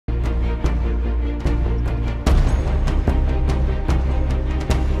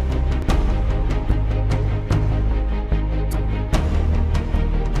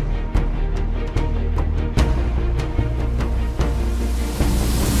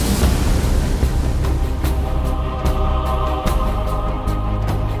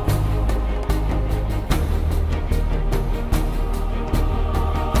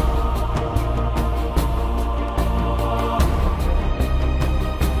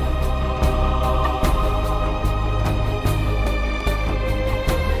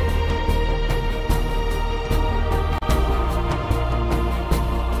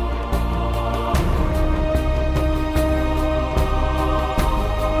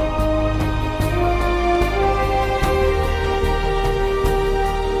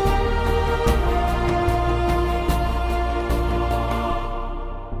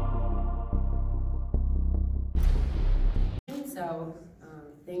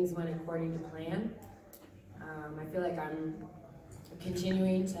things went according to plan. I feel like I'm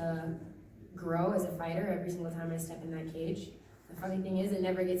continuing to grow as a fighter every single time I step in that cage. The funny thing is, it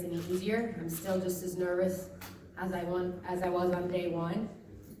never gets any easier. I'm still just as nervous as I was on day one.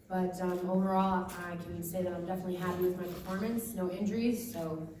 But overall, I can say that I'm definitely happy with my performance. No injuries,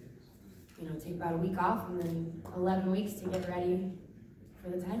 so take about a week off and then 11 weeks to get ready for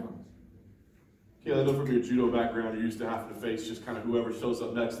the title. Kayla, I know from your judo background, you're used to having to face just kind of whoever shows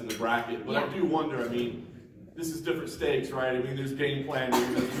up next in the bracket. But yeah. I do wonder, I mean, this is different stakes, right? I mean, there's game planning,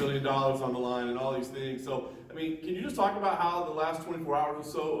 there's $1 million on the line and all these things. So, I mean, can you just talk about how the last 24 hours or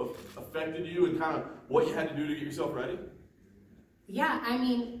so affected you and kind of what you had to do to get yourself ready? Yeah, I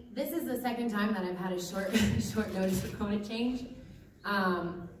mean, this is the second time that I've had a short notice opponent change.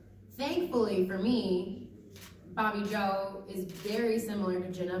 Thankfully for me, Bobby Joe is very similar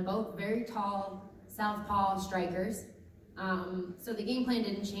to Jenna, both very tall southpaw strikers. So the game plan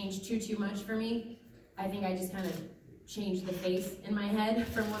didn't change too much for me. I think I just kind of changed the face in my head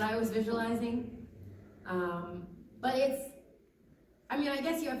from what I was visualizing. But I mean, I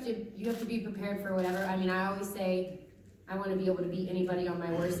guess you have to be prepared for whatever. I mean, I always say I want to be able to beat anybody on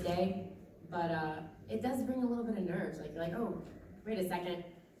my worst day, but it does bring a little bit of nerves. Like you're like, oh, wait a second.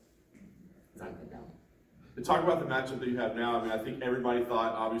 It's not good though. To talk about the matchup that you have now, I mean, I think everybody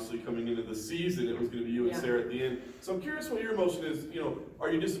thought, obviously, coming into the season, it was going to be you and Sarah at the end. So I'm curious what your emotion is.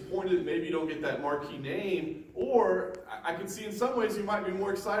 Are you disappointed that maybe you don't get that marquee name? Or I can see in some ways you might be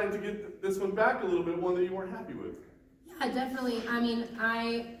more excited to get this one back a little bit, one that you weren't happy with. Yeah, definitely. I mean,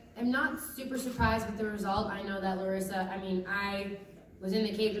 I am not super surprised with the result. I know that Larissa, I mean, I was in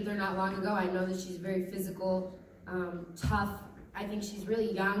the cage with her not long ago. I know that she's very physical, tough. I think she's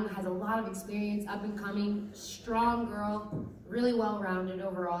really young, has a lot of experience, up and coming, strong girl, really well-rounded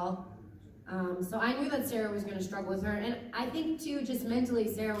overall. So I knew that Sarah was going to struggle with her. And I think, too, just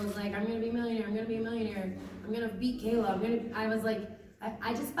mentally, Sarah was like, I'm going to be a millionaire, I'm going to be a millionaire, I'm going to beat Kayla. I was like,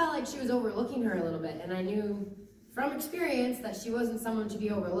 I just felt like she was overlooking her a little bit. And I knew from experience that she wasn't someone to be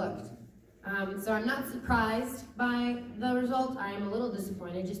overlooked. So I'm not surprised by the result. I am a little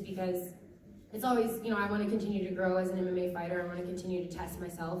disappointed just because it's always, I want to continue to grow as an MMA fighter. I want to continue to test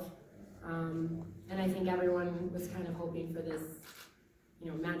myself. And I think everyone was kind of hoping for this,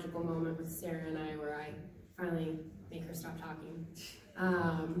 magical moment with Sarah and I where I finally make her stop talking.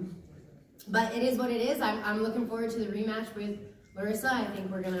 But it is what it is. I'm looking forward to the rematch with Larissa. I think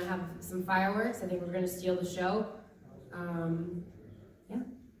we're going to have some fireworks. I think we're going to steal the show. Yeah.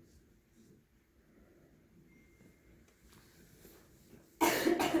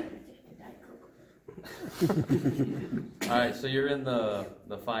 All right, so you're in the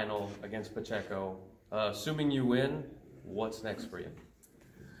final against Pacheco. Assuming you win, what's next for you?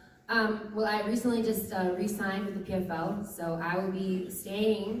 Well, I recently just re-signed with the PFL, so I will be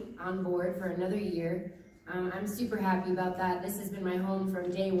staying on board for another year. I'm super happy about that. This has been my home from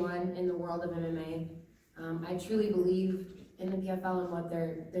day one in the world of MMA. I truly believe in the PFL and what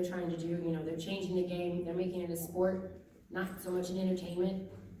they're trying to do. They're changing the game. They're making it a sport, not so much an entertainment.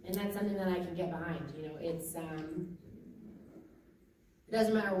 And that's something that I can get behind. It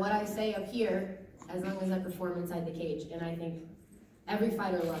doesn't matter what I say up here as long as I perform inside the cage. And I think every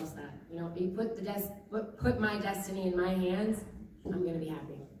fighter loves that. You put my destiny in my hands, I'm going to be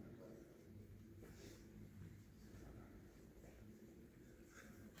happy.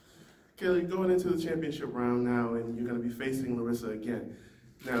 Kayla, going into the championship round now, and you're going to be facing Larissa again.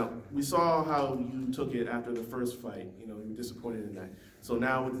 Now, we saw how you took it after the first fight. You were disappointed in that. So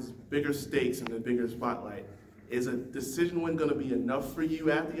now with this bigger stakes and the bigger spotlight, is a decision win going to be enough for you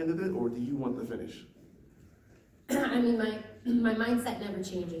at the end of it, or do you want the finish? I mean, my mindset never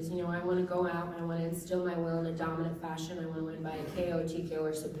changes. I want to go out and I want to instill my will in a dominant fashion. I want to win by a KO, TKO,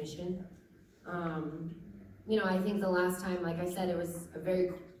 or submission. I think the last time, like I said, it was a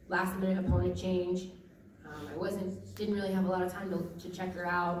very last-minute opponent change. I didn't really have a lot of time to check her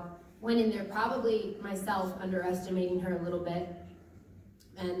out. Went in there probably myself underestimating her a little bit.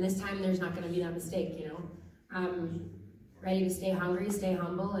 And this time there's not going to be that mistake, I'm ready to stay hungry, stay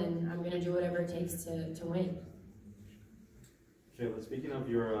humble, and I'm going to do whatever it takes to win. Kayla, speaking of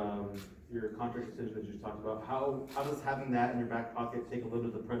your contract extension that you just talked about, how does having that in your back pocket take a little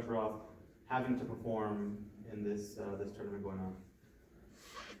bit of the pressure off having to perform in this tournament going on?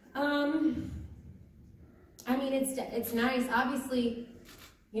 I mean, it's nice. Obviously,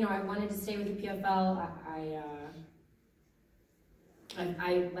 I wanted to stay with the PFL.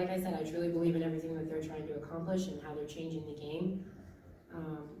 Like I said, I truly believe in everything that they're trying to accomplish and how they're changing the game.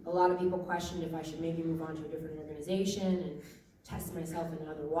 A lot of people questioned if I should maybe move on to a different organization and test myself in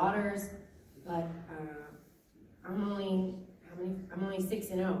other waters, but I'm only I'm only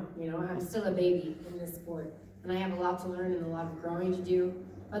 6-0, you know, I'm still a baby in this sport. And I have a lot to learn and a lot of growing to do,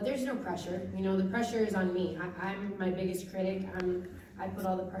 but there's no pressure. You know, the pressure is on me. I'm my biggest critic. I put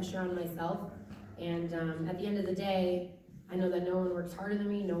all the pressure on myself. And at the end of the day, I know that no one works harder than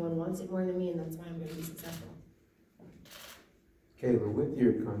me, no one wants it more than me, and that's why I'm going to be successful. Kayla, with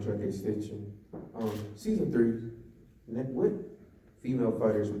your contract extension, season 3, what female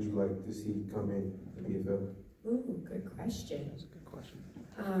fighters would you like to see come in the PFL? Ooh, good question. That's a good question.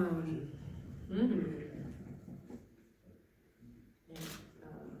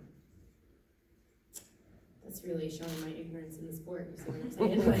 That's really showing my ignorance in the sport, you see what I'm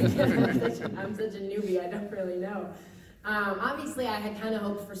saying? Like, I'm such a newbie, I don't really know. Obviously, I had kind of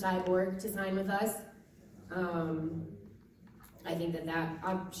hoped for Cyborg to sign with us. I think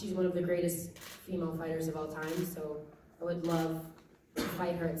she's one of the greatest female fighters of all time, so I would love to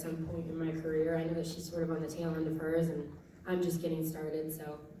fight her at some point in my career. I know that she's sort of on the tail end of hers, and I'm just getting started,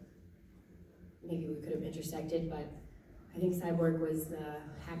 so maybe we could have intersected, but I think Cyborg was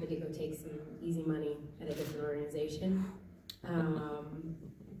happy to go take some easy money at a different organization.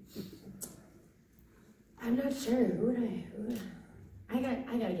 I'm not sure. Who would I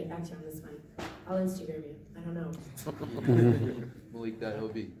gotta get back to you on this one. I'll Instagram you. I don't know. Malik that he'll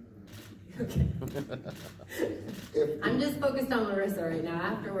be. Okay. I'm just focused on Larissa right now.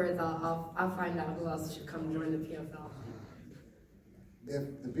 Afterwards, I'll find out who else should come join the PFL.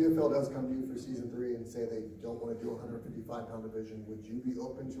 If the PFL does come to you for season 3 and say they don't want to do a 155-pound division, would you be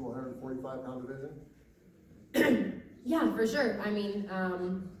open to a 145-pound division? Yeah, for sure. I mean,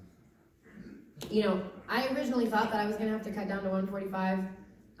 you know, I originally thought that I was going to have to cut down to 145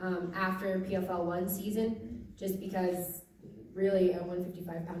 after PFL 1 season, just because really a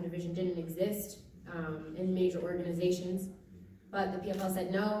 155-pound division didn't exist in major organizations. But the PFL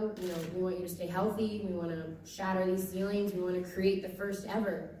said, no, you know, we want you to stay healthy, we want to shatter these ceilings, we want to create the first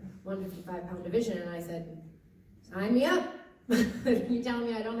ever 155-pound division. And I said, sign me up. You telling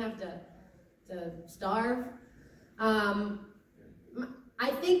me I don't have to starve? I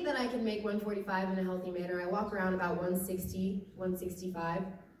think that I can make 145 in a healthy manner. I walk around about 160, 165.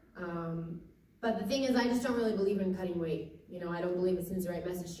 But the thing is, I just don't really believe in cutting weight. You know, I don't believe it sends the right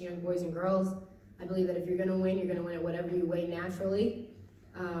message to young boys and girls. I believe that if you're gonna win at whatever you weigh naturally.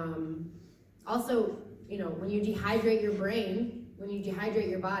 Also, you know, when you dehydrate your brain, when you dehydrate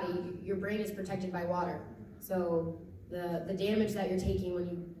your body, your brain is protected by water. So the damage that you're taking when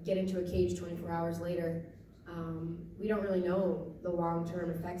you get into a cage 24 hours later, we don't really know the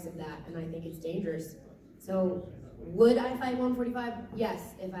long-term effects of that, and I think it's dangerous. So would I fight 145?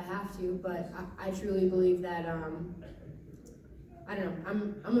 Yes, if I have to, but I truly believe that, I don't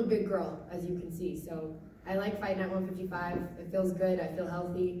know, I'm a big girl, as you can see, so I like fighting at 155. It feels good, I feel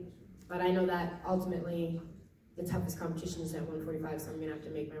healthy, but I know that ultimately the toughest competition is at 145, so I'm gonna have to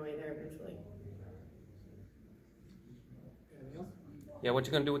make my way there eventually. Yeah, what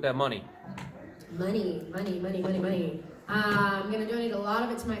you gonna do with that money? Money. I'm gonna donate a lot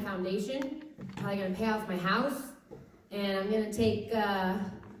of it to my foundation. Probably gonna pay off my house, and I'm gonna take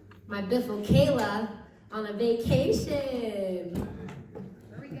my biffle Kayla on a vacation.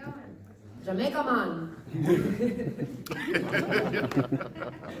 Where are we going? Jamaica, man.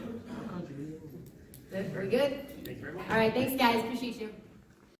 Very good. Thank you very much. All right, thanks guys. Appreciate you.